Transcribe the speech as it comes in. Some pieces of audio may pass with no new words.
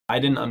I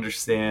didn't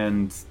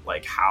understand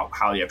like how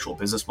the actual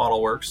business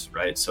model works,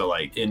 right? So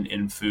like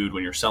in food,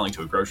 when you're selling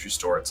to a grocery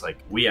store, it's like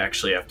we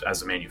actually have to,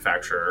 as a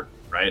manufacturer,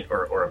 right,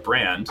 or a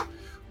brand,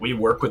 we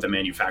work with a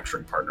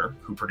manufacturing partner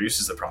who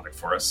produces the product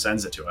for us,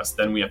 sends it to us.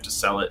 Then we have to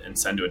sell it and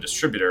send to a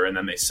distributor, and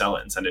then they sell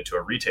it and send it to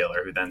a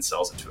retailer who then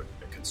sells it to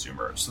a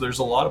consumer. So there's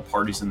a lot of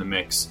parties in the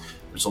mix.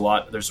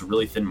 There's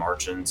really thin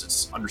margins.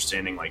 It's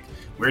understanding like,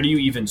 where do you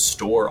even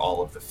store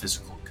all of the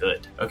physical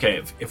good?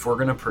 Okay, if we're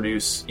going to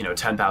produce,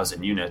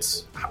 10,000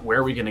 units, where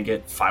are we going to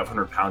get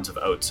 500 pounds of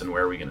oats, and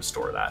where are we going to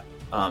store that?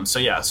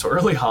 So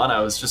early on, I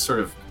was just sort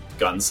of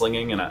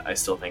gunslinging, and I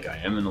still think I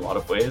am in a lot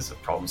of ways,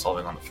 of problem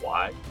solving on the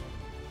fly.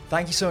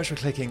 Thank you so much for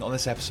clicking on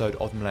this episode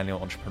of The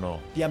Millennial Entrepreneur.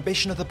 The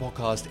ambition of the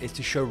podcast is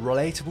to show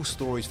relatable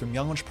stories from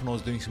young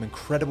entrepreneurs doing some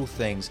incredible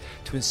things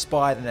to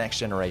inspire the next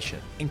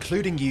generation,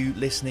 including you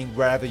listening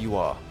wherever you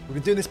are. We've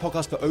been doing this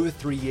podcast for over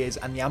 3 years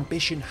and the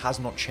ambition has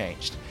not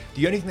changed.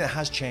 The only thing that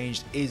has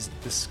changed is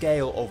the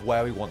scale of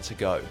where we want to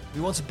go.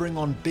 We want to bring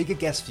on bigger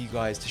guests for you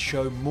guys to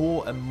show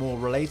more and more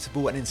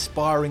relatable and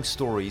inspiring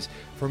stories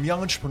from young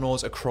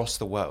entrepreneurs across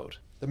the world.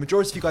 The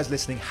majority of you guys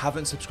listening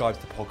haven't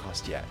subscribed to the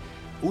podcast yet.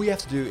 All you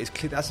have to do is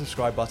click that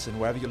subscribe button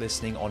wherever you're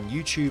listening on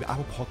YouTube,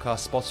 Apple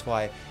Podcasts,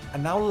 Spotify,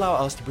 and that will allow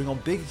us to bring on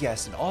bigger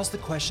guests and ask the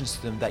questions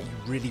to them that you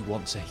really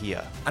want to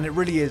hear. And it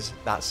really is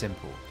that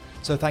simple.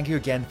 So thank you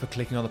again for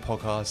clicking on the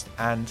podcast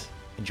and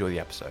enjoy the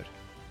episode.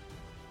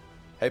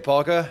 Hey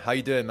Parker, how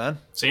you doing, man?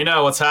 So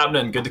what's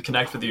happening? Good to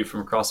connect with you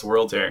from across the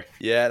world here.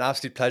 Yeah, an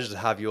absolute pleasure to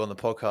have you on the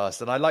podcast.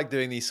 And I like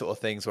doing these sort of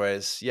things where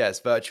it's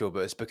virtual, but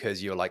it's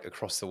because you're like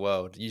across the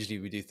world. Usually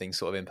we do things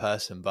sort of in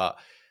person, but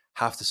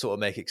have to sort of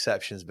make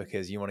exceptions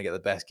because you want to get the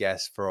best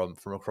guests from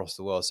across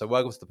the world. So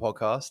welcome to the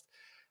podcast.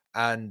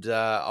 And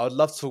I would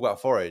love to talk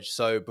about Forage.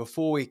 So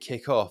before we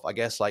kick off, I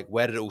guess, like,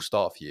 where did it all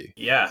start for you?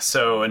 Yeah.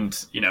 So,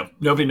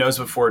 nobody knows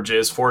what Forage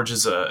is. Forage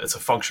is it's a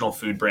functional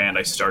food brand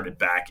I started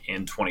back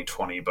in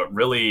 2020, but it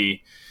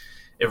really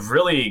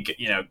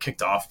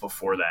kicked off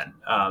before then.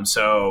 A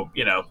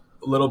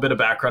little bit of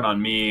background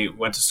on me.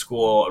 Went to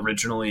school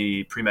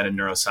originally pre-med in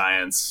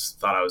neuroscience.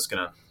 Thought I was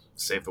going to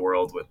save the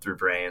world through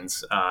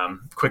brains.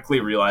 Quickly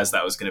realized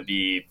that was going to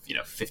be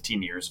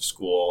 15 years of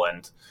school,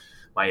 and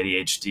my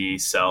ADHD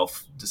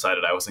self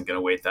decided I wasn't going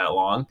to wait that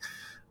long.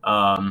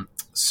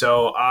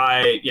 So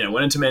I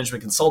went into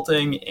management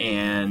consulting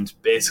and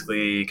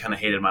basically kind of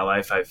hated my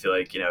life. I feel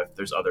like if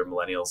there's other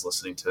millennials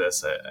listening to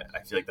this, I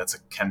feel like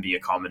can be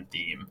a common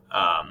theme.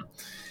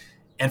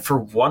 And for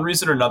one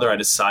reason or another, I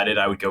decided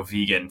I would go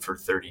vegan for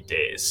 30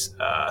 days.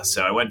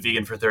 So I went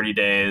vegan for 30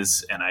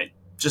 days, and I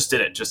just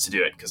did it just to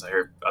do it because I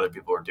heard other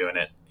people were doing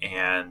it,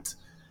 and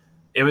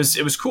it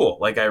was cool.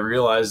 Like, I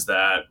realized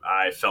that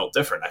I felt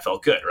different. I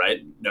felt good,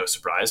 right? No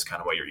surprise, kind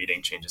of what you're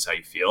eating changes how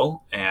you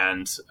feel.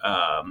 And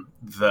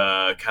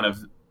the kind of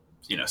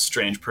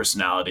strange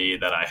personality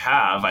that I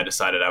have, I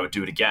decided I would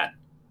do it again,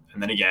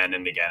 and then again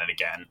and again and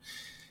again.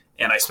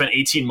 And I spent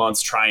 18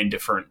 months trying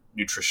different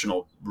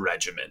nutritional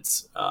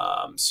regimens.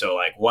 So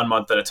like 1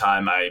 month at a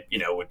time, I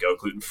would go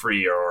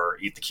gluten-free or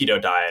eat the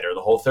keto diet or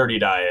the Whole30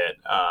 diet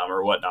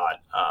or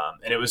whatnot.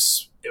 And it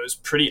was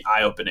pretty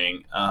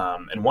eye-opening.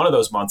 And one of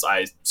those months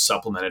I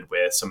supplemented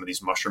with some of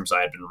these mushrooms I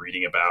had been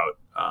reading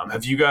about.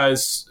 Have you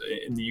guys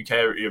in the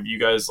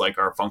UK,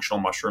 are functional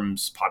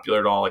mushrooms popular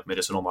at all, like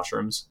medicinal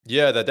mushrooms?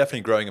 Yeah, they're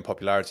definitely growing in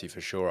popularity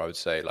for sure, I would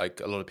say. Like,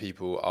 a lot of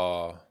people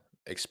are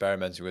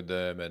experimenting with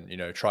them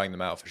and trying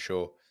them out for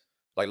sure,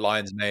 like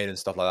lion's mane and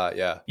stuff like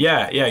that.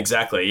 Yeah,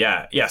 exactly.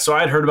 Yeah. So I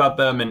had heard about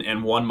them, and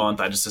in 1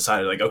 month I just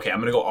decided, like, okay, I'm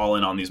gonna go all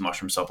in on these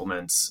mushroom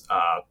supplements,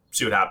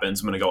 see what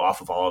happens. I'm gonna go off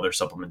of all other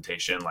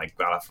supplementation, like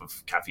got off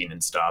of caffeine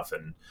and stuff,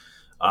 and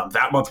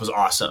that month was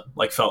awesome.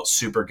 Like, felt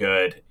super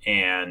good.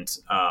 And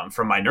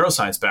from my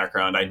neuroscience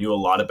background, I knew a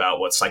lot about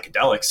what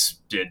psychedelics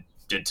did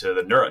to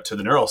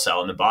the neural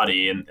cell in the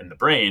body and the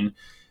brain,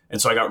 and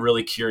so I got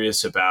really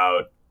curious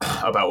about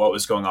what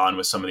was going on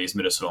with some of these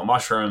medicinal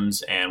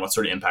mushrooms and what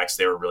sort of impacts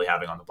they were really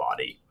having on the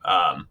body.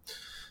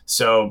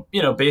 So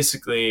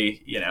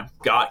basically,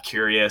 got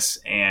curious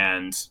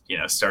and,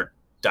 start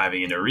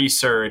diving into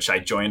research. I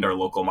joined our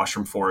local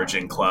mushroom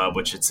foraging club,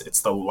 which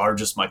it's the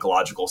largest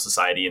mycological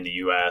society in the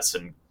US,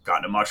 and got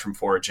into mushroom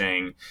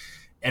foraging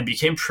and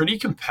became pretty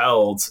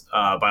compelled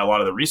by a lot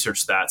of the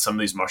research that some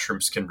of these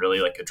mushrooms can really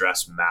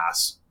address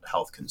mass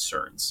health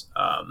concerns.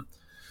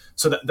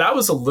 So that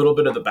was a little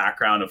bit of the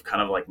background of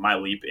kind of like my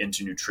leap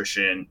into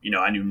nutrition.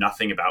 I knew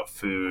nothing about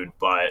food,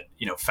 but,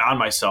 found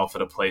myself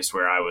at a place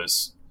where I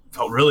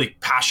felt really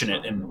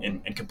passionate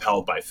and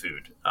compelled by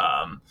food,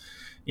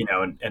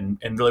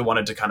 and really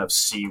wanted to kind of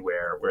see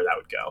where that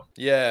would go.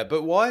 Yeah,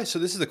 but why? So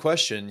this is the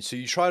question. So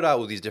you tried out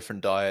all these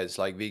different diets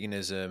like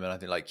veganism and I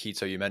think like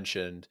keto you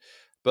mentioned,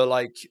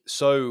 but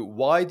so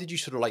why did you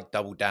sort of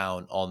double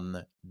down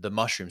on the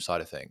mushroom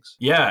side of things?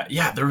 Yeah.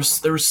 There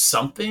was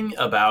something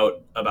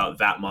about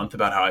that month,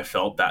 about how I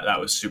felt that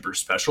was super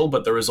special,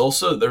 but there was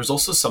also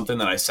something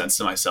that I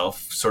sensed in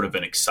myself, sort of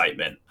an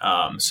excitement.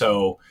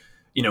 So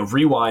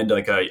rewind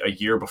like a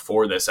year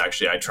before this,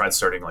 actually, I tried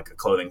starting like a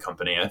clothing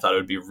company. I thought it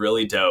would be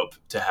really dope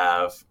to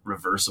have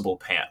reversible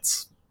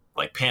pants,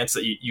 like pants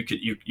that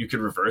you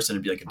could reverse and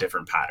it'd be like a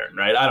different pattern,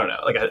 right? I don't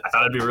know. Like I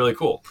thought it'd be really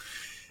cool.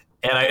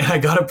 And I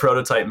got a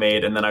prototype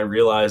made, and then I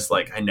realized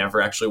like I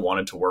never actually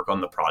wanted to work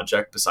on the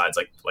project besides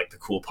like the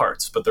cool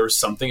parts. But there was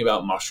something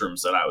about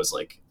mushrooms that I was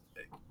like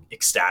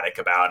ecstatic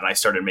about, and I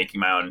started making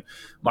my own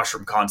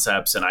mushroom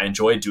concepts, and I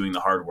enjoyed doing the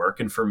hard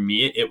work. And for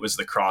me, it was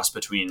the cross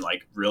between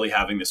like really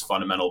having this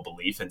fundamental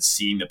belief and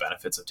seeing the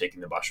benefits of taking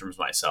the mushrooms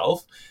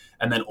myself,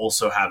 and then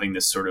also having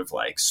this sort of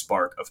like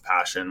spark of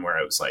passion where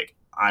I was like,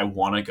 I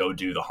want to go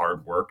do the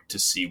hard work to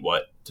see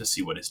what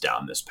is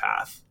down this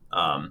path.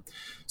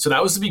 So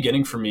that was the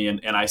beginning for me,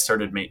 and I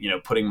started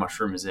putting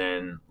mushrooms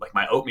in like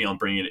my oatmeal and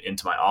bringing it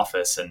into my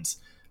office. And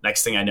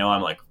next thing I know,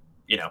 I'm like,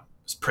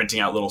 printing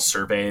out little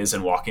surveys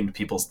and walking to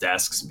people's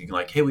desks and being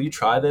like, hey, will you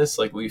try this?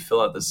 Like, will you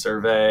fill out this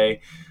survey?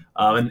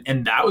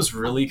 And that was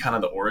really kind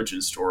of the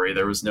origin story.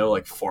 There was no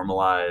like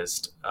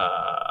formalized,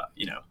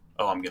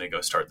 oh, I'm going to go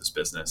start this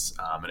business.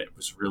 And it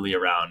was really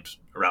around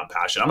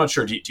passion. I'm not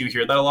sure. Do you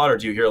hear that a lot, or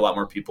do you hear a lot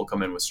more people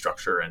come in with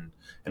structure and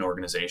an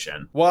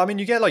organization? Well, I mean,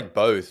 you get like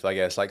both, I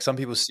guess. Like some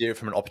people see it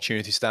from an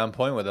opportunity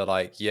standpoint where they're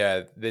like,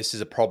 yeah, this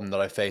is a problem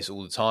that I face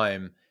all the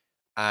time,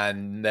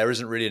 and there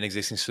isn't really an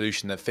existing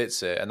solution that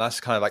fits it. And that's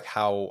kind of like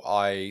how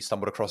I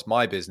stumbled across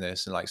my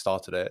business and like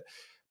started it.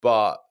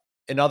 But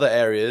in other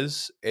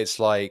areas, it's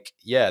like,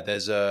 yeah,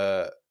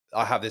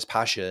 I have this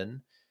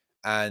passion,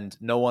 and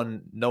no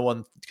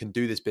one can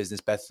do this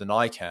business better than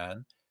I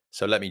can.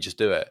 So let me just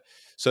do it.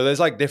 So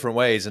there's like different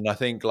ways. And I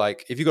think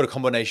like if you've got a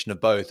combination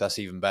of both, that's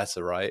even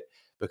better, right?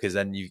 Because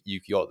then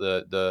you've got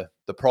the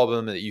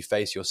problem that you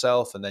face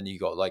yourself, and then you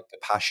got like the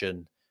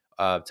passion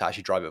to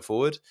actually drive it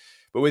forward.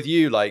 But with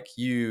you, like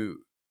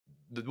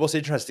what's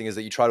interesting is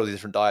that you tried all these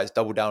different diets,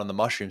 doubled down on the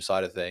mushroom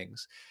side of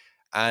things.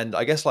 And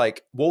I guess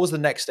like, what was the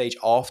next stage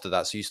after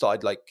that? So you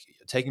started like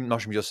taking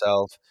mushrooms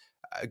yourself,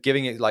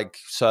 giving it like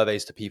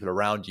surveys to people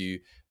around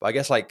you. But I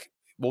guess like,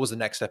 what was the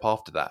next step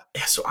after that?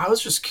 Yeah, so I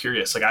was just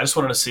curious. Like, I just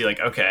wanted to see, like,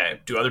 okay,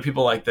 do other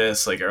people like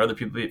this? Like, are other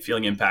people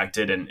feeling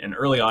impacted? And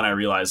early on, I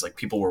realized like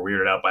people were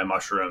weirded out by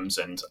mushrooms,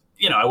 and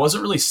I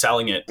wasn't really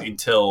selling it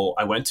until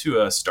I went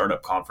to a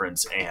startup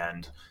conference,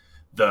 and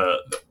the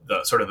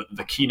sort of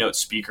the keynote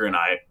speaker and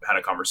I had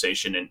a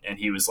conversation, and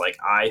he was like,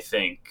 I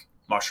think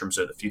mushrooms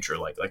are the future.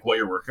 Like what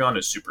you're working on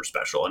is super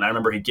special. And I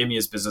remember he gave me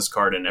his business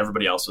card, and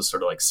everybody else was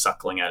sort of like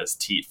suckling at his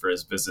teat for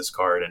his business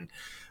card. And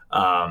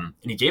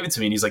he gave it to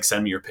me, and he's like,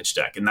 send me your pitch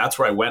deck. And that's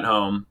where I went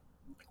home,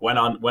 went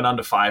on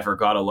to Fiverr,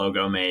 got a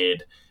logo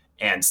made,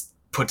 and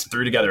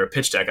threw together a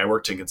pitch deck. I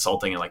worked in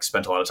consulting and like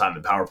spent a lot of time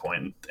in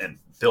PowerPoint and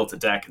built a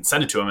deck and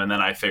sent it to him. And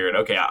then I figured,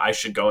 okay, I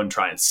should go and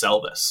try and sell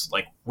this.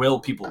 Like, will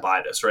people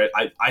buy this? Right.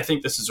 I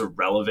think this is a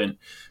relevant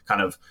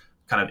kind of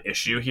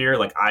issue here.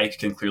 Like, I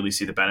can clearly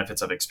see the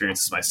benefits. I've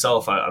experienced this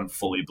myself. I'm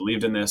fully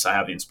believed in this. I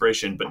have the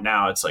inspiration, but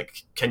now it's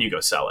like, can you go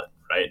sell it?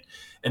 Right.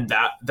 And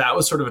that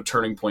was sort of a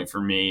turning point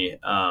for me.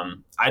 I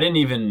didn't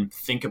even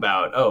think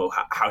about,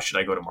 how should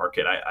I go to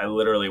market? I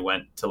literally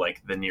went to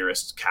like the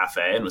nearest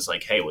cafe and was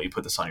like, hey, will you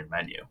put this on your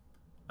menu?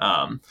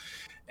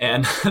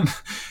 And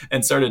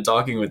and started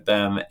talking with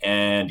them.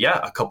 And yeah,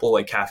 a couple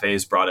like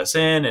cafes brought us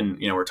in, and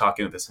we're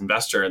talking with this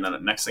investor. And then the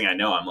next thing I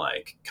know, I'm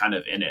like kind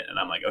of in it, and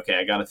I'm like, okay,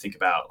 I got to think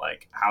about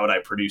like, how would I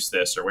produce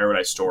this, or where would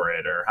I store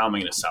it, or how am I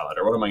going to sell it,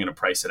 or what am I going to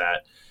price it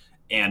at?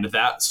 And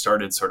that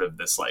started sort of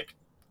this like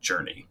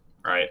journey,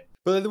 right?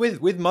 But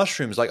with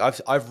mushrooms, like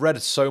I've read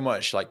so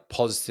much like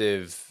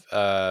positive,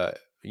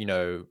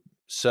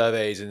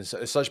 surveys and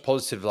such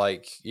positive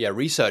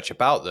research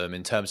about them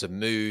in terms of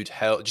mood,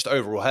 health, just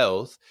overall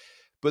health.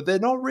 But they're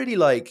not really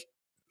like,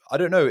 I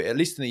don't know, at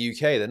least in the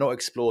UK, they're not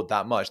explored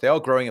that much. They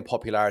are growing in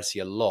popularity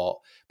a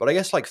lot. But I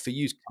guess like for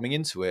you coming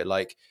into it,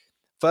 like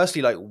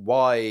firstly, like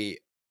why?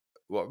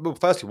 Well,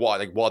 firstly, what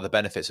are the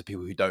benefits of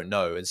people who don't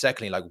know? And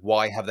secondly, like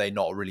why have they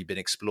not really been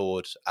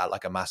explored at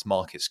like a mass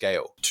market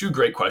scale? Two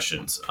great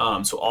questions.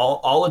 So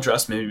I'll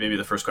address maybe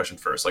the first question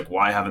first. Like,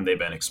 why haven't they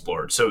been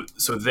explored? So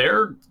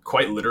they're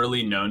quite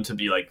literally known to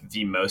be like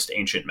the most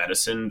ancient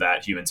medicine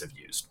that humans have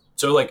used.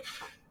 So like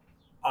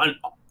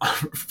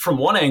from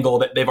one angle,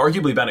 that they've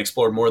arguably been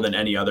explored more than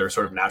any other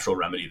sort of natural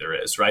remedy there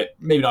is, right?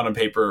 Maybe not on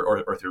paper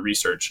or through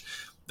research.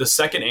 The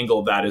second angle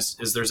of that is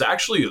there's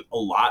actually a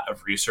lot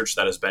of research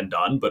that has been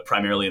done, but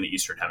primarily in the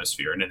Eastern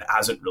Hemisphere, and it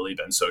hasn't really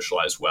been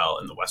socialized well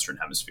in the Western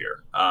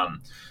Hemisphere.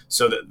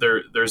 So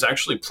that there's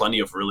actually plenty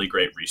of really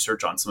great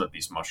research on some of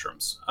these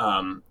mushrooms.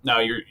 Now,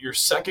 your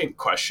second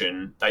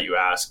question that you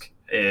ask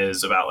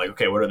is about like,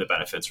 okay, what are the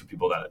benefits for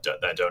people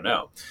that don't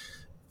know?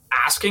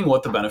 Asking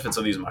what the benefits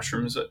of these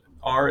mushrooms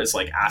are is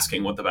like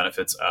asking what the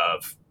benefits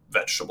of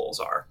vegetables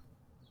are,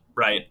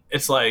 right?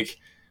 It's like,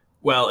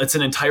 well, it's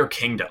an entire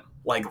kingdom.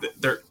 Like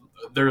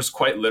there's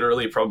quite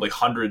literally probably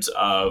hundreds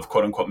of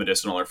quote unquote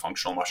medicinal or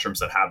functional mushrooms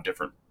that have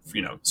different,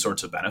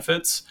 sorts of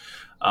benefits.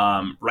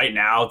 Right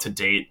now, to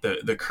date,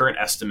 the current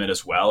estimate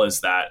as well is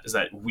that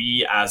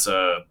we as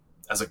a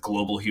as a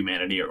global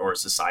humanity or a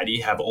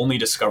society have only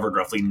discovered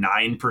roughly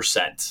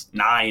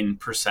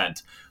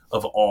 9%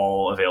 of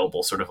all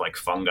available sort of like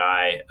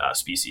fungi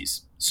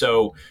species.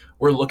 So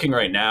we're looking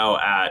right now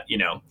at,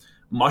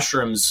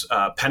 mushrooms.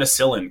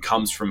 Penicillin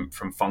comes from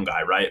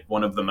fungi, right?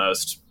 One of the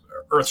most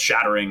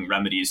earth-shattering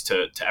remedies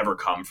to ever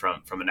come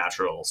from a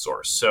natural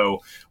source. So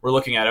we're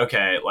looking at,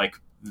 okay, like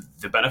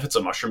the benefits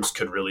of mushrooms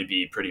could really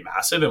be pretty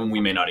massive, and we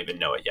may not even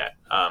know it yet.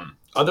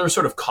 Other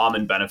sort of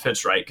common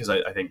benefits, right? Because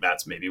I think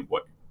that's maybe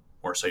what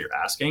more so you're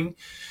asking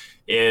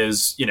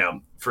is,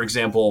 for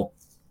example,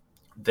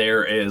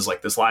 there is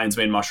like this lion's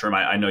mane mushroom.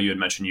 I know you had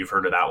mentioned you've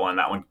heard of that one.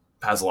 That one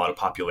has a lot of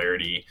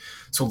popularity.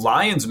 So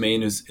lion's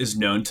mane is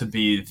known to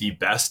be the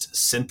best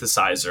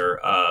synthesizer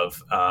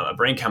of a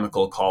brain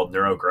chemical called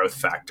neurogrowth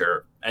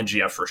factor,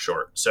 NGF for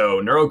short.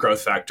 So neurogrowth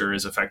factor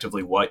is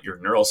effectively what your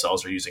neural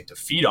cells are using to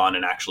feed on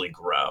and actually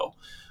grow.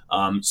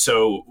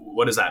 So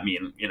what does that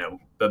mean?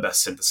 The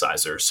best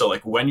synthesizer. So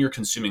like when you're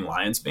consuming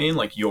lion's mane,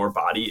 like your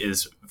body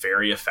is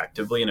very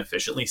effectively and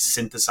efficiently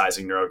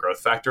synthesizing neurogrowth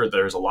factor.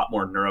 There's a lot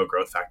more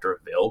neurogrowth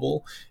factor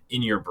available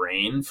in your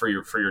brain for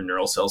your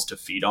neural cells to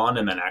feed on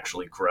and then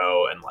actually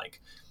grow. And like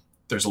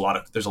there's a lot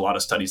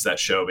of studies that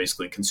show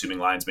basically consuming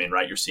lion's mane,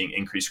 right? You're seeing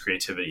increased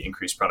creativity,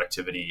 increased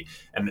productivity,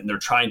 and then they're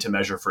trying to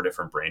measure for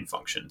different brain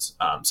functions.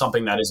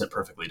 Something that isn't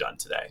perfectly done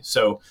today.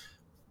 So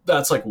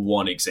that's like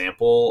one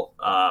example.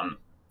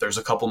 There's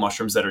a couple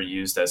mushrooms that are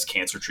used as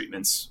cancer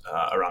treatments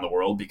around the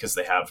world because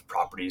they have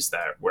properties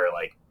that where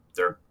like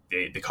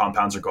the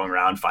compounds are going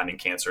around finding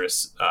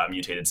cancerous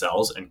mutated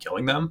cells and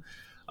killing them.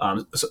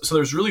 So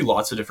there's really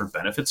lots of different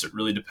benefits. It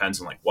really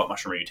depends on like what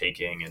mushroom are you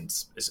taking and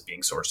is it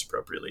being sourced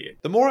appropriately.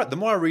 The more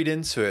I read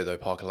into it though,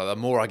 Parker, like, the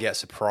more I get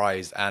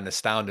surprised and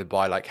astounded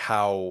by like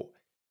how,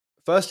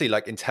 firstly,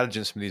 like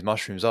intelligent some of these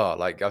mushrooms are.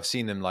 Like I've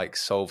seen them like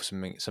solve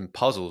some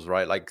puzzles,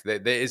 right? Like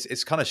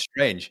it's kind of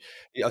strange.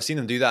 I've seen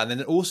them do that, and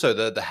then also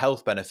the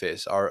health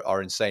benefits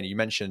are insane. You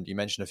mentioned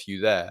a few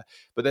there,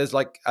 but there's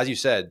like, as you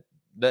said,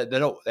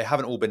 they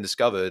haven't all been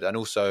discovered, and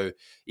also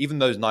even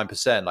those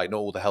 9%, like not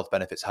all the health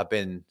benefits have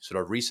been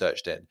sort of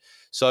researched in.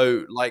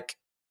 So like,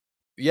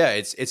 yeah,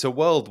 it's a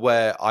world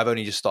where I've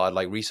only just started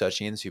like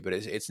researching into, but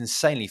it's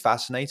insanely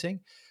fascinating.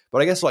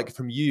 But I guess like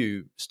from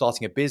you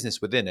starting a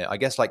business within it, I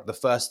guess like the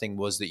first thing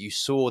was that you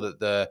saw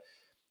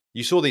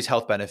these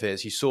health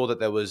benefits, you saw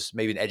that there was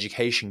maybe an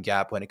education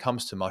gap when it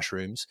comes to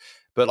mushrooms,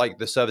 but like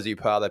the service that you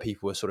put out there,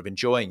 people were sort of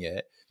enjoying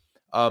it.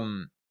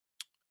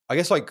 I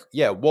guess like,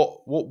 yeah,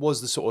 what was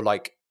the sort of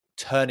like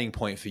turning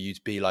point for you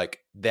to be like,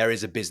 there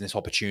is a business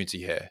opportunity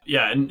here?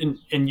 Yeah,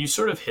 and you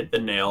sort of hit the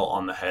nail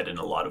on the head in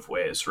a lot of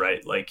ways,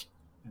 right? Like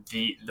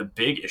the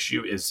big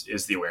issue is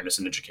the awareness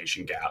and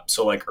education gap.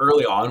 So like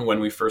early on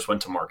when we first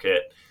went to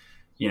market,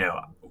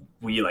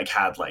 we like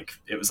had like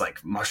it was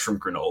like mushroom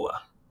granola,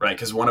 right?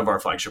 Because one of our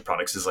flagship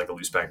products is like a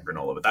loose bag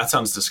granola, but that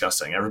sounds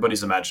disgusting.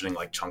 Everybody's imagining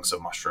like chunks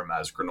of mushroom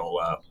as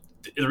granola.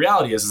 The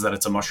reality is that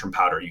it's a mushroom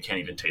powder. You can't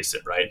even taste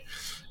it, right?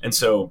 And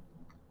so,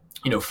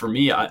 for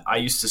me, I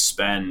used to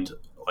spend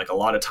like a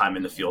lot of time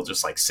in the field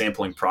just like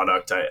sampling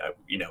product.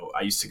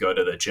 I used to go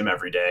to the gym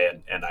every day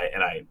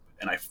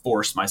and I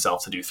forced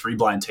myself to do 3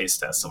 blind taste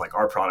tests of like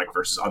our product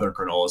versus other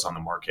granolas on the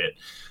market.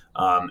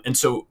 And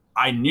so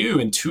I knew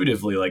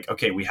intuitively, like,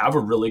 okay, we have a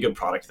really good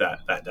product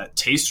that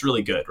tastes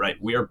really good, right?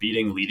 We are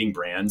beating leading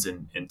brands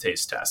in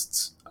taste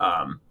tests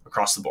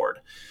across the board.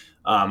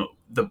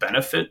 The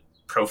benefit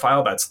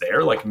profile that's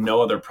there, like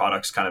no other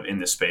products kind of in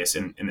this space,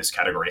 in this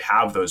category,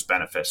 have those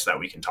benefits that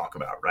we can talk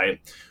about,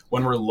 right?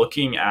 When we're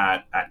looking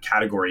at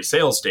category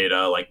sales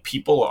data, like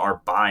people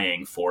are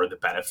buying for the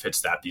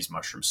benefits that these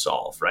mushrooms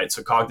solve, right?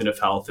 So cognitive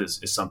health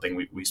is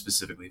something we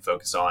specifically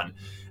focus on.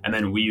 And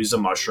then we use a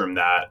mushroom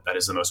that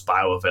is the most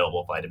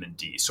bioavailable vitamin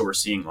D. So we're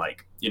seeing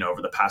like,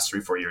 over the past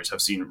 3-4 years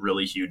have seen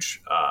really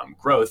huge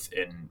growth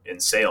in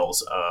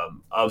sales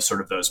of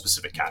sort of those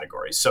specific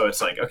categories. So it's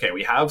like, okay,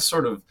 we have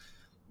sort of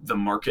the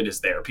market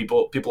is there.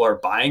 People are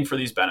buying for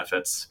these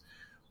benefits.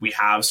 We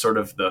have sort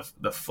of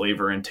the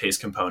flavor and taste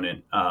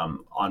component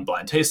on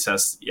blind taste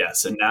tests.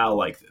 Yes. And now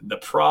like the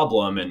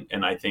problem,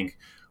 and I think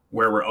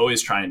where we're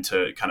always trying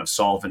to kind of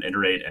solve and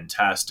iterate and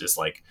test is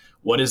like,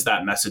 what is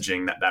that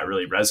messaging that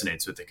really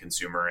resonates with the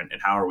consumer, and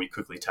how are we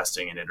quickly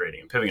testing and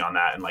iterating and pivoting on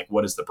that? And like,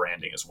 what is the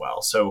branding as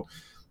well? So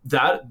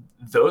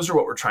those are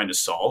what we're trying to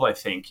solve. I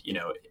think,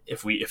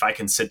 if I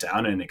can sit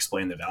down and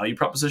explain the value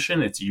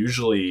proposition, it's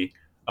usually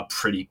a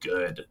pretty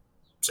good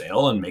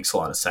sale and makes a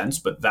lot of sense,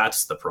 but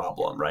that's the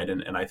problem, right?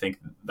 And I think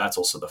that's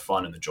also the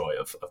fun and the joy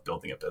of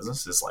building a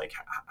business is like,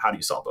 how do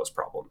you solve those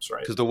problems,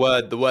 right? Because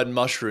the word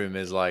mushroom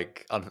is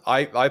like,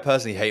 I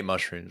personally hate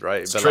mushrooms,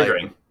 right? It's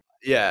triggering. Like,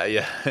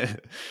 yeah.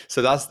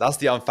 So that's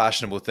the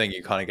unfashionable thing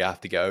you kind of have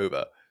to get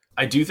over.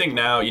 I do think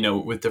now,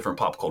 with different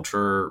pop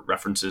culture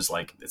references,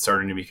 like it's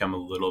starting to become a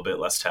little bit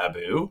less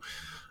taboo.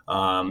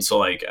 So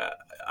like,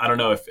 I don't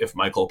know if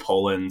Michael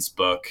Pollan's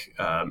book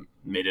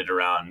made it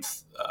around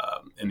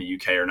in the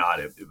UK or not.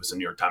 It was a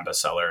New York Times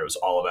bestseller. It was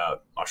all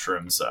about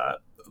mushrooms.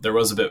 There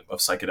was a bit of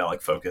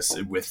psychedelic focus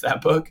with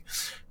that book,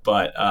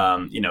 But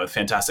a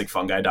Fantastic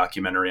Fungi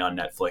documentary on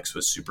Netflix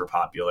was super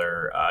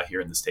popular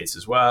here in the States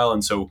as well.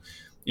 And so,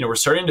 we're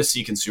starting to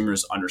see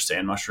consumers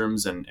understand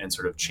mushrooms and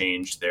sort of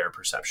change their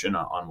perception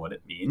on what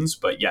it means.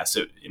 But yes,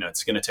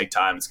 it's going to take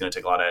time. It's going to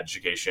take a lot of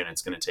education.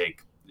 It's going to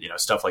take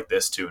stuff like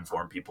this to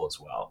inform people as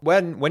well.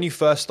 When you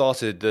first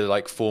started the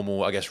like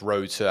formal, I guess,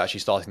 road to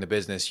actually starting the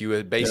business, you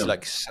were basically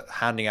like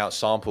handing out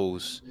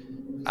samples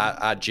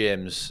at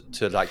gyms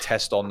to like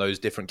test on those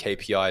different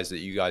KPIs that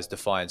you guys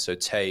defined. So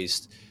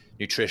taste,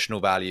 nutritional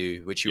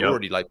value, which you're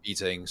already like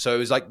beating. So it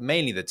was like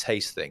mainly the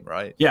taste thing,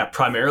 right? Yeah,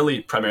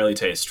 primarily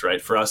taste,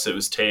 right? For us, it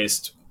was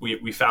taste. We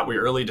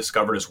early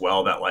discovered as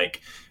well that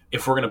like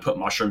if we're going to put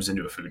mushrooms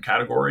into a food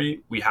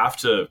category, we have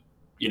to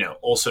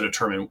also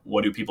determine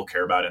what do people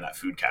care about in that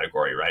food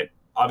category, right?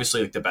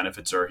 Obviously, like the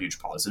benefits are a huge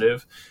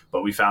positive,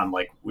 but we found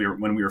like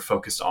when we were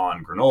focused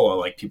on granola,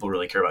 like people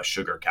really care about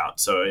sugar count.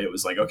 So it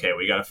was like, okay,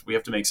 we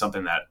have to make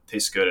something that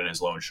tastes good and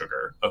is low in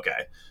sugar.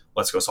 Okay,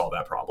 let's go solve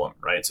that problem,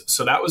 right?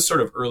 So that was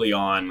sort of early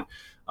on.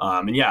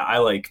 And yeah,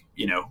 I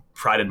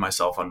prided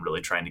myself on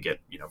really trying to get,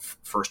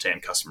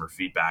 firsthand customer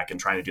feedback and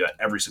trying to do that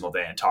every single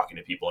day and talking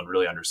to people and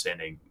really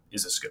understanding,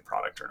 is this a good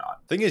product or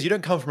not? Thing is, you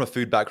don't come from a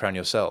food background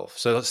yourself.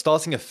 So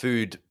starting a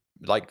food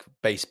like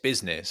based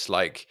business,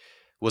 like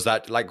was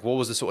that like, what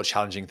was the sort of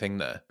challenging thing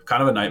there?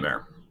 Kind of a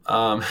nightmare.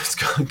 It's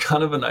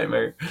kind of a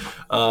nightmare.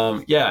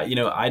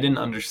 I didn't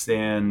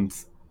understand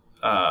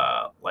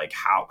like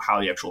how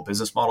the actual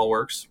business model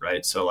works,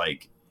 right? So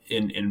like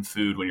in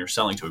food, when you're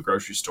selling to a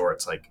grocery store,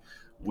 it's like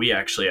we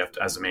actually have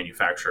to, as a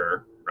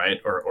manufacturer, right,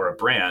 or a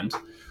brand,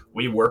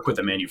 we work with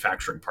a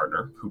manufacturing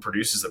partner who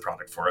produces the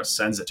product for us,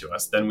 sends it to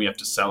us. Then we have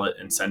to sell it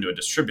and send to a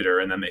distributor,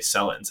 and then they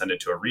sell it and send it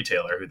to a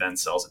retailer who then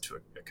sells it to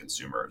a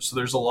consumer. So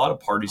there's a lot of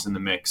parties in the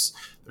mix.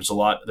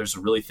 There's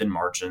really thin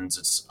margins.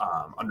 It's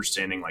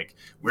understanding like,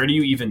 where do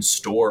you even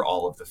store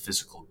all of the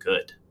physical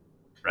good,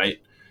 right?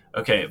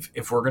 Okay,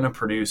 if we're going to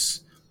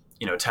produce,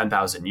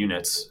 10,000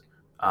 units,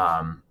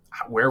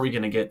 where are we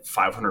going to get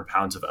 500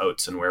 pounds of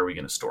oats, and where are we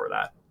going to store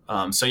that?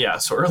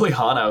 So early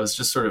on, I was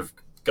just sort of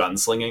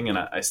gunslinging, and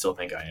I still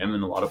think I am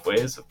in a lot of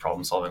ways of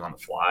problem solving on the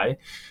fly.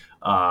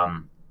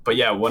 But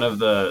yeah, one of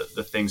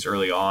the things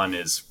early on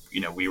is,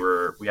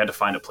 we had to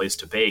find a place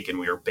to bake, and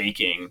we were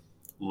baking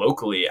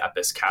locally at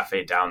this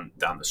cafe down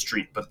the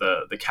street. But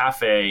the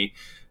cafe,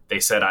 they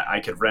said I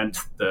could rent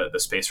the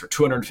space for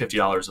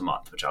 $250 a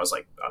month, which I was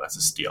like, oh, that's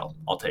a steal.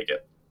 I'll take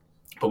it.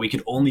 But we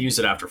could only use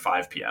it after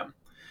 5 p.m.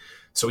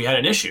 So we had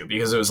an issue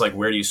because it was like,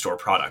 where do you store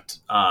product?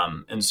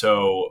 And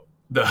so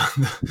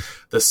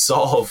the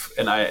solve,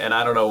 and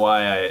I don't know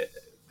why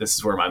this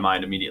is where my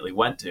mind immediately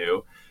went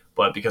to,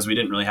 but because we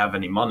didn't really have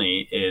any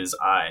money, is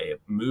I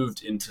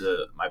moved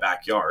into my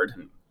backyard,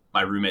 and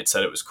my roommate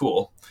said it was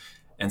cool.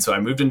 And so I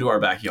moved into our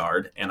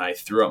backyard, and I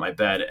threw out my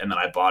bed, and then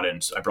I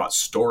brought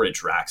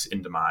storage racks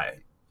into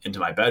my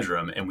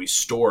bedroom, and we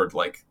stored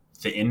like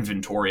the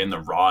inventory and the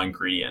raw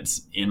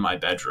ingredients in my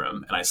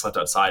bedroom, and I slept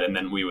outside. And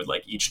then we would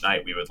like each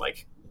night we would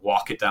like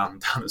walk it down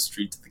the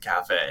street to the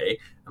cafe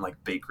and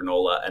like bake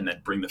granola, and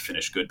then bring the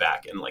finished good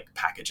back and like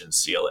package and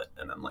seal it,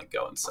 and then like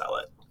go and sell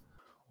it.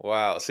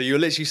 Wow. So you're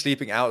literally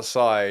sleeping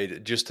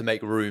outside just to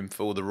make room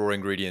for all the raw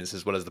ingredients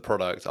as well as the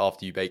product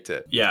after you baked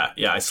it. Yeah.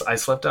 I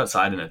slept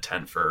outside in a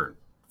tent for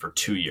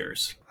 2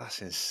 years.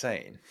 That's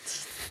insane.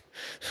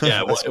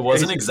 Yeah. It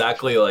wasn't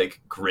exactly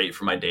like great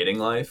for my dating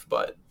life,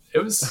 but it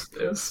was,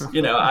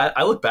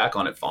 I look back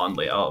on it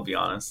fondly, I'll be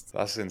honest.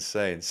 That's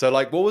insane. So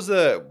like, what was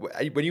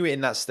when you were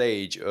in that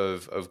stage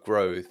of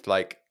growth,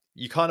 like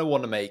you kind of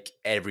want to make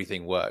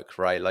everything work,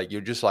 right? Like you're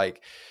just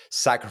like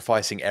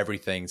sacrificing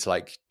everything to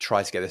like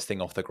try to get this thing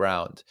off the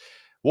ground.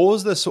 What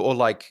was the sort of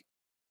like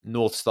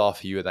North Star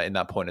for you in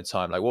that point in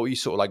time? Like what were you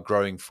sort of like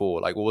growing for?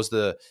 Like what was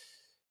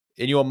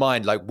in your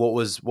mind, like what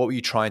were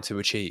you trying to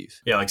achieve?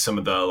 Yeah, like some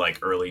of the like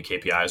early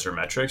KPIs or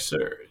metrics,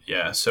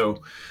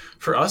 so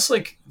for us,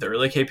 like the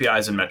early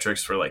KPIs and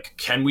metrics were like,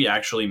 can we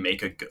actually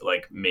make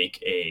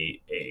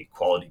a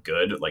quality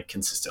good like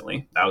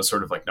consistently? That was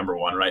sort of like number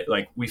one, right?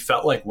 Like we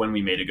felt like when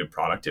we made a good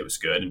product, it was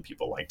good and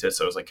people liked it.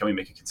 So it was like, can we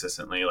make it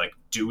consistently? Like,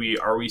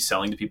 are we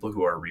selling to people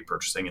who are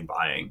repurchasing and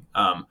buying?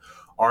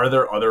 Are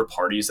there other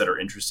parties that are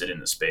interested in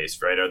the space,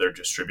 right? Are there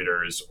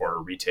distributors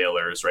or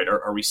retailers, right?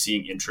 Are we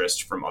seeing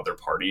interest from other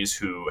parties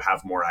who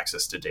have more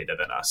access to data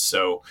than us?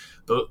 So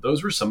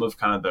those were some of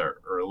kind of the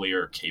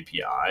earlier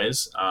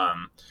KPIs.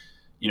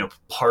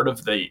 Part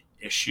of the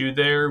issue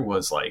there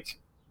was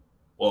like,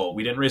 well,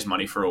 we didn't raise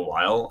money for a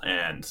while,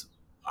 and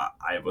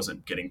I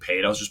wasn't getting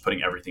paid. I was just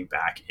putting everything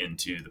back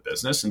into the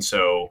business. And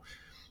so,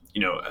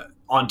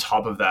 on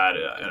top of that,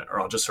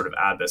 or I'll just sort of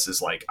add this,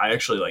 is like, I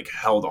actually like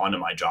held onto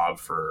my job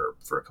for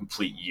a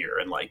complete year.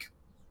 And like,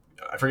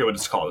 I forget what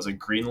it's called. Is it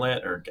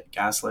greenlit or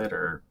gaslit,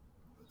 or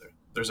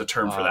there's a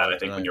term for that, I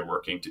think, when you're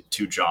working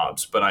two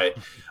jobs. But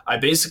I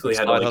basically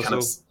had to like kind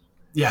of,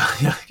 yeah,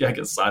 I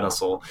guess side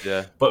hustle.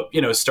 Yeah. But,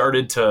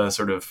 started to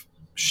sort of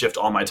shift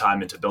all my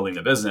time into building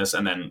the business,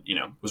 and then,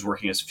 was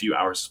working as few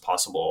hours as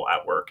possible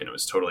at work, and it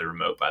was totally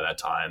remote by that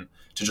time,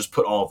 to just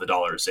put all of the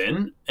dollars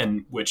in.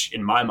 And which,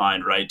 in my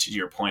mind, right, to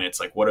your point, it's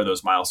like, what are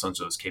those milestones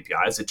or those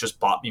KPIs? It just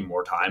bought me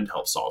more time to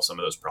help solve some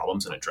of those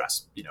problems and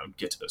address,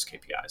 get to those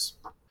KPIs.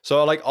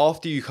 So like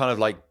after you kind of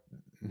like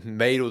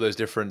made all those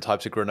different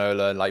types of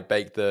granola and like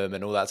baked them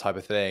and all that type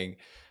of thing,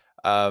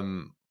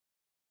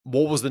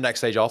 what was the next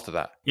stage after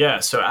that? Yeah.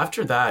 So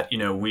after that,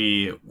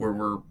 we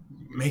were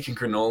making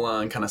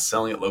granola and kind of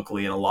selling it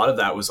locally. And a lot of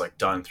that was like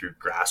done through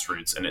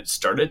grassroots. And it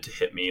started to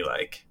hit me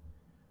like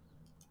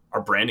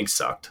our branding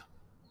sucked.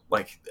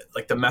 Like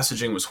the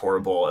messaging was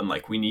horrible. And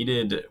like we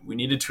needed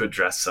to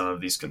address some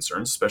of these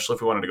concerns, especially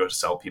if we wanted to go to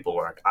sell people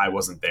where I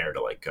wasn't there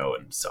to like go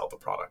and sell the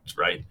product.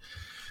 Right.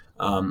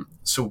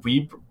 So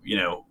we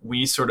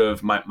sort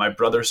of, my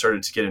brother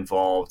started to get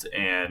involved,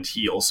 and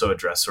he also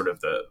addressed sort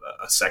of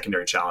a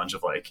secondary challenge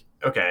of like,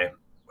 okay,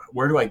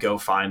 where do I go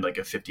find like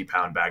a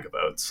 50-pound bag of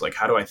oats? Like,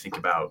 how do I think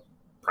about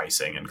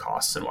pricing and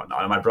costs and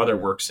whatnot? And my brother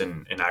works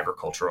in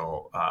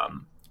agricultural,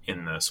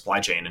 in the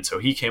supply chain. And so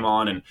he came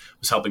on and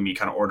was helping me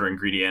kind of order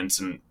ingredients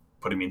and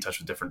putting me in touch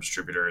with different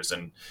distributors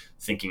and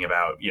thinking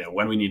about,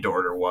 when we need to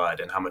order what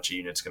and how much a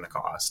unit's going to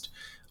cost.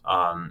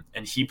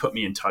 And he put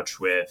me in touch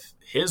with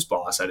his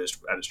boss at his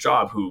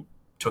job, who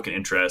took an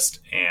interest,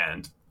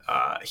 and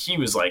he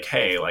was like,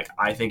 hey, like,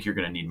 I think you're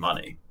going to need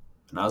money.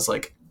 And I was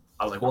like,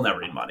 we'll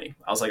never need money.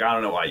 I was like, I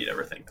don't know why you'd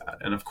ever think that.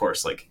 And of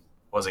course, like,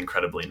 was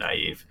incredibly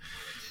naive.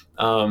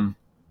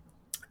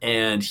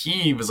 And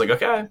he was like,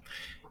 okay.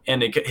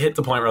 And it hit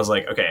the point where I was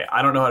like, okay,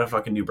 I don't know how to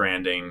fucking do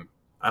branding.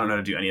 I don't know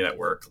how to do any of that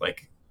work.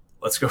 Like,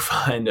 let's go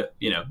find,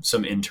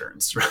 some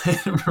interns,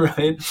 right?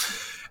 Right.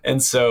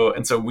 And so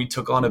we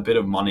took on a bit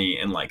of money,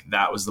 and like,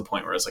 that was the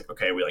point where I was like,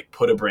 okay, we like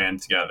put a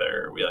brand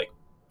together. We like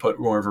put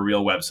more of a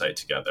real website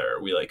together.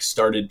 We like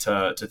started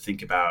to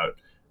think about,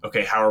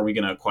 okay, how are we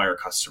going to acquire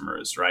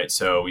customers? Right.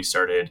 So we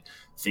started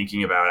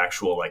thinking about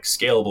actual like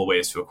scalable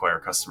ways to acquire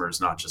customers,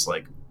 not just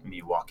like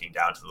me walking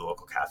down to the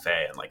local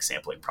cafe and like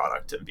sampling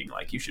product and being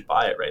like, you should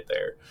buy it right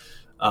there.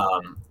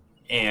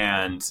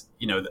 And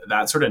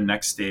that sort of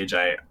next stage,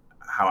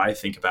 how I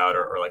think about,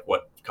 or like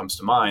what comes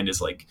to mind is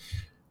like,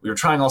 we were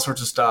trying all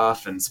sorts of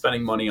stuff and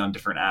spending money on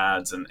different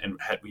ads, and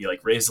we like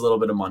raised a little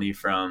bit of money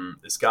from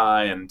this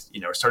guy, and,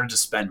 started to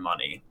spend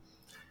money.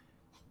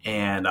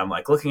 And I'm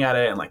like looking at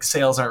it, and like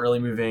sales aren't really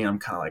moving. I'm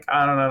kind of like,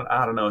 I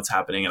don't know what's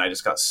happening. And I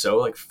just got so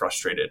like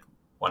frustrated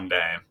one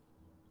day.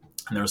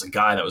 And there was a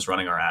guy that was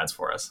running our ads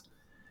for us.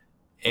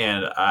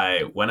 And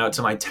I went out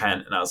to my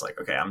tent, and I was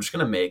like, okay, I'm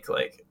going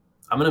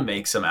to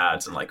make some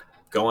ads and like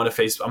go onto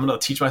Facebook. I'm going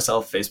to teach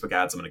myself Facebook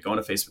ads. I'm going to go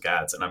into Facebook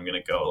ads, and I'm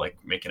going to go like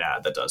make an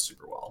ad that does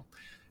super well.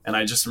 And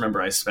I just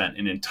remember I spent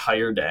an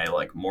entire day,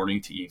 like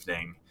morning to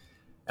evening,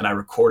 and I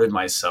recorded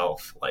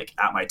myself like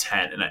at my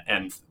tent.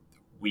 And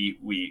we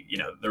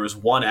there was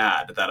one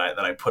ad that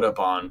I put up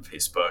on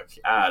Facebook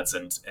ads,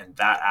 and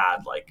that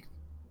ad like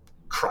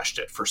crushed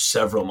it for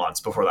several months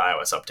before the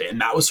iOS update. And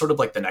that was sort of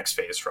like the next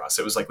phase for us.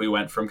 It was like, we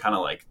went from kind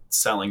of like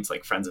selling to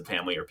like friends and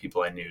family or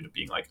people I knew, to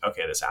being like,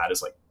 okay, this ad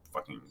is like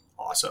fucking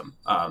awesome.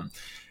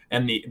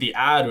 And the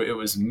ad, it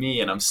was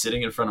me, and I'm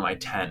sitting in front of my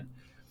tent.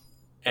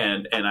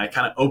 And I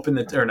kind of open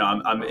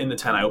I'm in the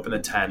tent. I open the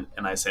tent,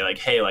 and I say like,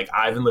 hey, like,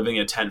 I've been living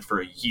in a tent for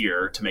a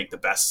year to make the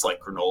best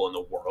like granola in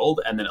the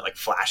world. And then it like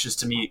flashes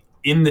to me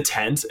in the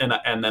tent,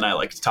 and then I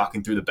like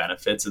talking through the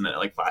benefits, and then it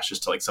like flashes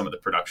to like some of the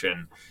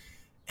production.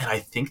 And I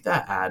think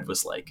that ad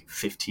was like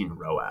 15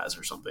 ROAS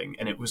or something.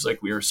 And it was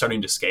like, we were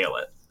starting to scale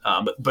it.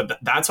 But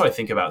that's how I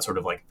think about sort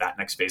of like that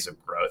next phase of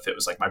growth. It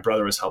was like my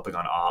brother was helping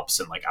on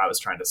ops, and like I was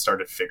trying to start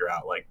to figure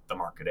out like the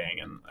marketing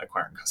and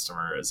acquiring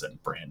customers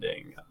and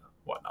branding,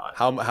 whatnot.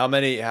 How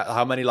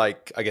many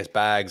like, I guess,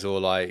 bags or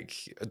like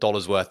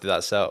dollars worth did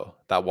that sell?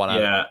 That one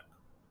ad?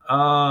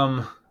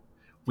 Yeah.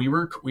 We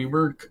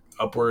were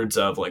upwards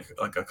of like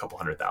a couple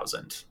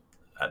 100,000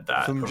 at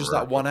that. From just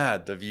that one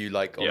ad of you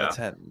like on Yeah. the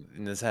tent,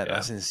 in the tent. Yeah.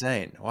 That's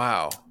insane.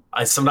 Wow.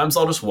 Sometimes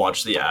I'll just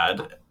watch the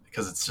ad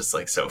because it's just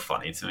like so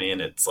funny to me.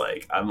 And it's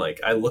like,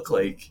 I look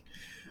like,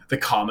 the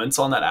comments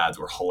on that ads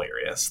were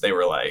hilarious. They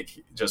were like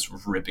just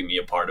ripping me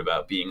apart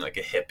about being like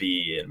a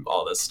hippie and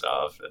all this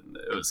stuff. And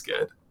it was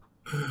good.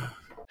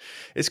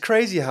 It's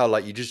crazy how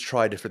like you just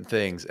try different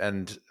things,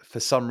 and for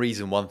some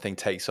reason one thing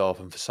takes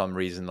off, and for some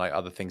reason like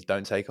other things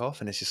don't take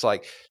off. And it's just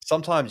like,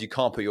 sometimes you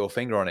can't put your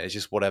finger on it. It's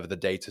just whatever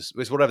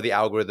it's whatever the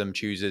algorithm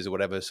chooses, or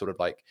whatever sort of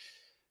like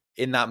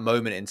in that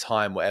moment in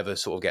time, whatever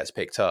sort of gets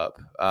picked up.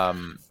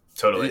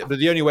 Totally. But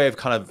the only way of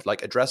kind of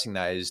like addressing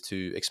that is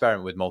to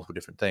experiment with multiple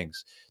different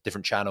things,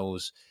 different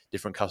channels,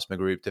 different customer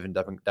group, different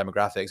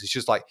demographics. It's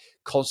just like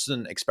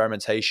constant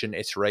experimentation,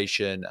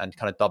 iteration, and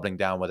kind of doubling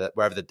down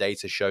wherever the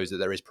data shows that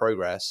there is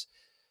progress.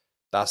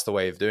 That's the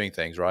way of doing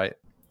things, right?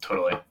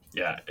 Totally.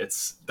 Yeah.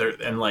 It's there.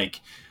 And like,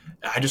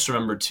 I just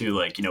remember too,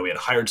 like, we had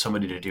hired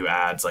somebody to do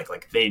ads,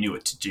 like they knew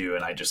what to do.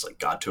 And I just like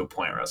got to a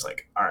point where I was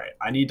like, all right,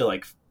 I need to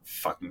like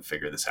fucking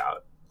figure this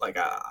out. like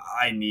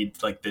I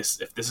need like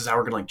this, if this is how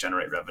we're gonna like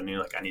generate revenue,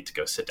 like I need to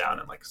go sit down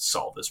and like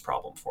solve this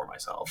problem for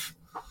myself.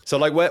 So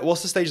like,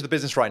 what's the stage of the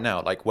business right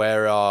now? Like,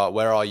 where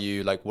are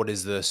you? Like, what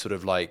is the sort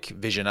of like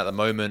vision at the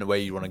moment? Where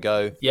you want to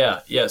go?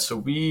 Yeah. So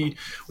we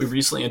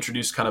recently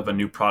introduced kind of a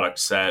new product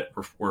set.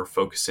 We're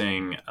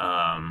focusing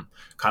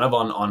kind of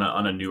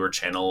on a newer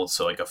channel,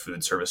 so like a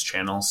food service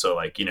channel. So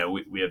like, you know,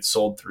 we had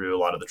sold through a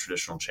lot of the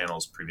traditional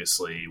channels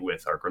previously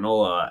with our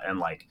granola, and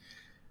like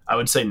I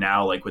would say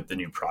now, like with the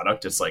new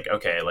product, it's like,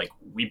 okay, like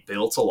we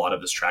built a lot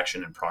of this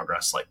traction and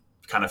progress, like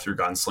kind of through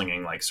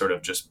gunslinging, like sort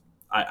of just,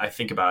 I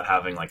think about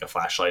having like a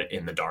flashlight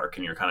in the dark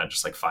and you're kind of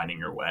just like finding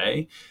your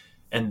way.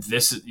 And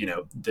this is, you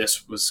know,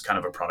 this was kind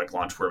of a product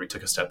launch where we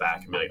took a step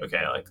back and be like,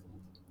 okay, like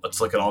let's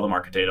look at all the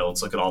market data.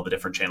 Let's look at all the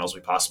different channels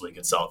we possibly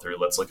could sell through.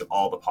 Let's look at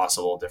all the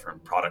possible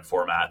different product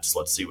formats.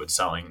 Let's see what's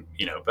selling,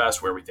 you know,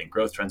 best, where we think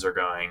growth trends are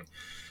going.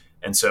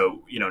 And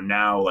so, you know,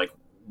 now like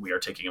we are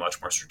taking a much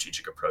more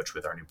strategic approach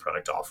with our new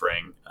product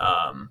offering.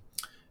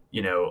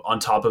 You know, on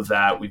top of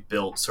that, we've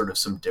built sort of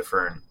some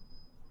different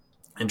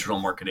internal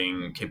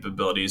marketing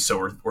capabilities.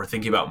 So we're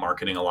thinking about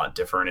marketing a lot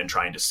different and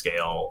trying to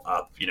scale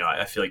up. You know,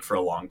 I feel like for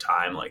a long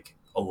time, like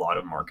a lot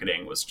of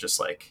marketing was just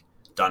like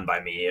done by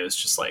me. It was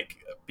just like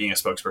being a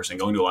spokesperson,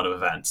 going to a lot of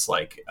events.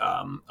 Like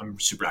I'm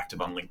super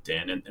active on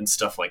LinkedIn and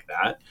stuff like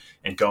that,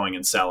 and going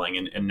and selling.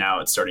 And now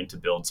it's starting to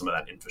build some of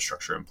that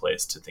infrastructure in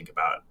place to think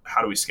about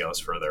how do we scale this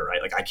further,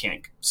 right? Like I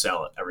can't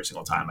sell it every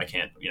single time. I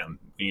can't, you know,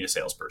 we need a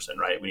salesperson,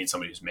 right? We need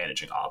somebody who's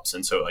managing ops.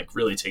 And so like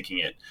really taking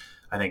it,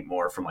 I think,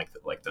 more from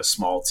like the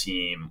small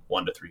team,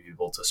 1 to 3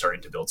 people, to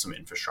starting to build some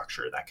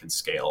infrastructure that can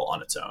scale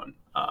on its own,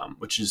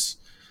 which is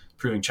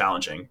proving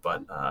challenging,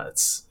 but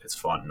it's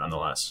fun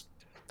nonetheless.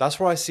 That's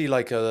where I see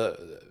like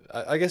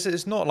I guess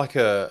it's not like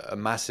a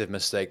massive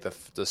mistake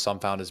that some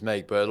founders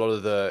make, but a lot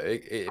of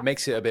it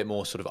makes it a bit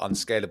more sort of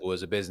unscalable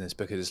as a business,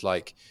 because it's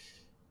like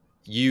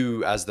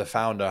you as the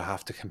founder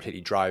have to completely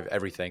drive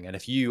everything. And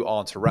if you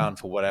aren't around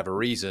for whatever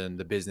reason,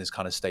 the business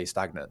kind of stays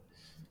stagnant.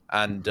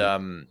 And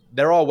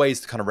there are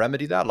ways to kind of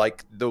remedy that.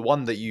 Like the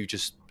one that you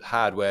just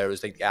had where it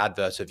was like the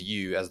advert of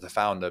you as the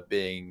founder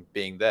being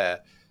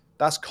there.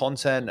 That's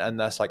content and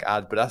that's like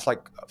but that's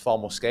like far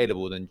more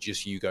scalable than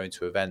just you going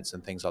to events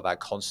and things like that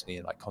constantly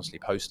and like constantly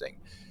posting.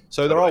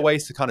 So there are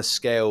ways to kind of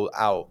scale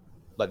out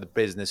like the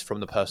business from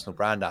the personal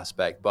brand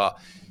aspect. But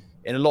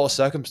in a lot of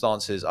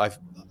circumstances,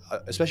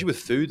 especially with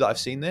food that I've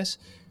seen this,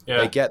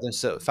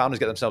 founders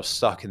get themselves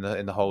stuck in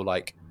the whole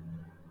like,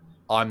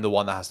 I'm the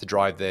one that has to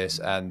drive this,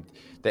 and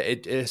that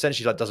it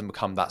essentially like doesn't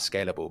become that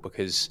scalable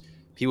because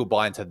people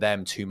buy into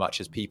them too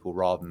much as people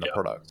rather than the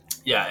product.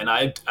 Yeah, and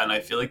I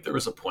feel like there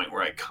was a point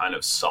where I kind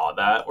of saw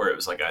that, where it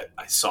was like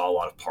I saw a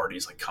lot of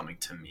parties like coming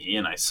to me,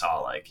 and I saw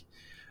like,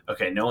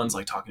 okay, no one's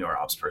like talking to our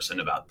ops person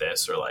about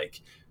this, or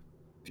like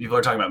people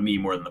are talking about me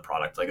more than the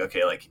product. Like,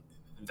 okay, like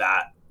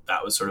that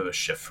was sort of a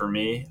shift for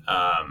me.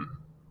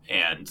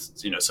 And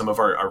you know, some of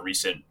our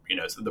recent, you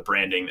know, the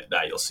branding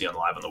that you'll see on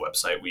live on the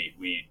website,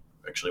 we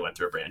actually went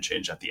through a brand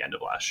change at the end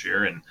of last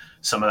year, and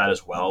some of that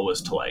as well was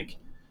to like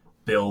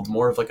build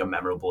more of like a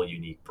memorable,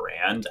 unique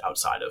brand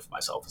outside of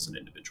myself as an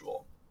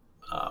individual,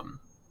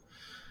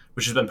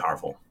 which has been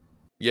powerful.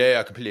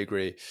 Yeah, I completely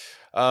agree.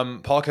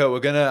 Parker,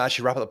 we're going to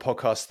actually wrap up the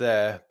podcast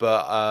there,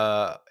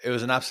 but it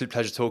was an absolute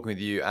pleasure talking with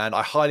you. And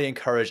I highly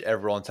encourage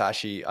everyone to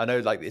actually, I know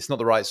like it's not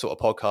the right sort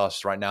of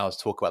podcast right now to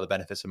talk about the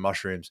benefits of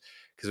mushrooms,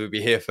 because we'd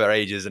be here for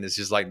ages and it's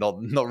just like not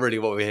really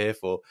what we're here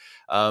for.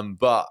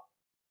 But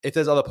if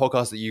there's other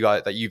podcasts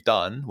that you've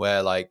done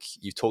where like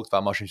you've talked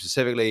about mushrooms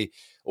specifically,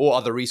 or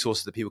other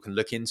resources that people can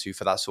look into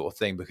for that sort of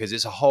thing, because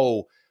it's a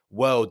whole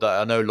world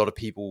that I know a lot of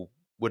people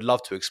would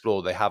love to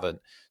explore, they haven't.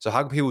 So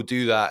how can people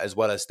do that as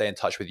well as stay in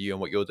touch with you and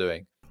what you're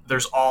doing?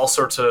 There's all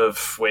sorts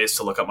of ways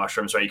to look up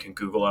mushrooms, right? You can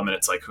Google them and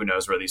it's like, who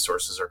knows where these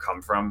sources are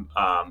come from.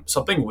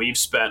 Something we've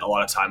spent a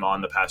lot of time on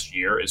the past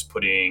year is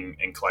putting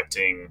and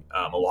collecting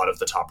a lot of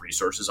the top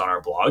resources on our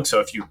blog. So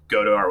if you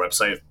go to our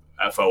website,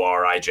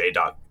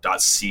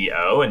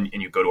 forij.co, and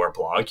you go to our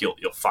blog, you'll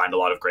find a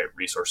lot of great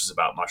resources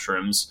about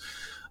mushrooms.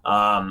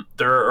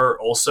 There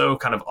are also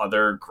kind of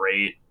other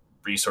great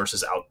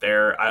resources out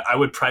there. I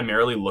would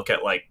primarily look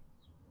at like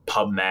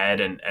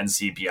PubMed and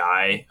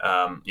NCBI,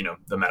 you know,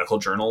 the medical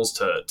journals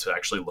to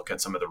actually look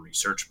at some of the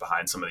research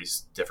behind some of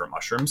these different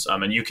mushrooms.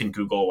 And you can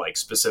Google like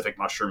specific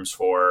mushrooms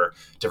for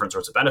different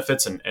sorts of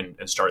benefits and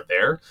start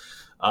there.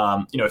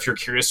 You know, if you're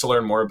curious to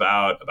learn more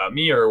about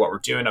me or what we're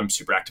doing, I'm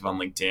super active on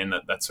LinkedIn.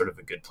 That's sort of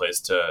a good place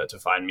to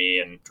find me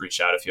and reach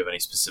out if you have any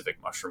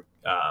specific mushroom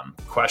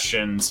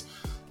questions.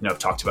 You know, I've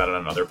talked about it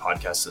on other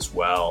podcasts as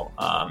well.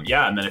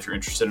 And then if you're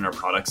interested in our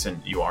products and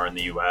you are in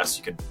the US,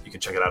 you can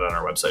check it out on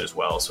our website as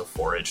well. So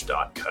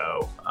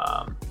forage.co.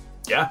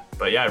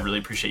 But I really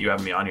appreciate you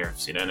having me on here,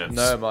 Sina. And it's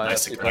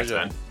nice to connect,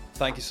 man.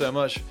 Thank you so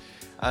much.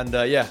 And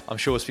I'm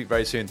sure we'll speak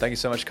very soon. Thank you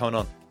so much for coming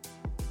on.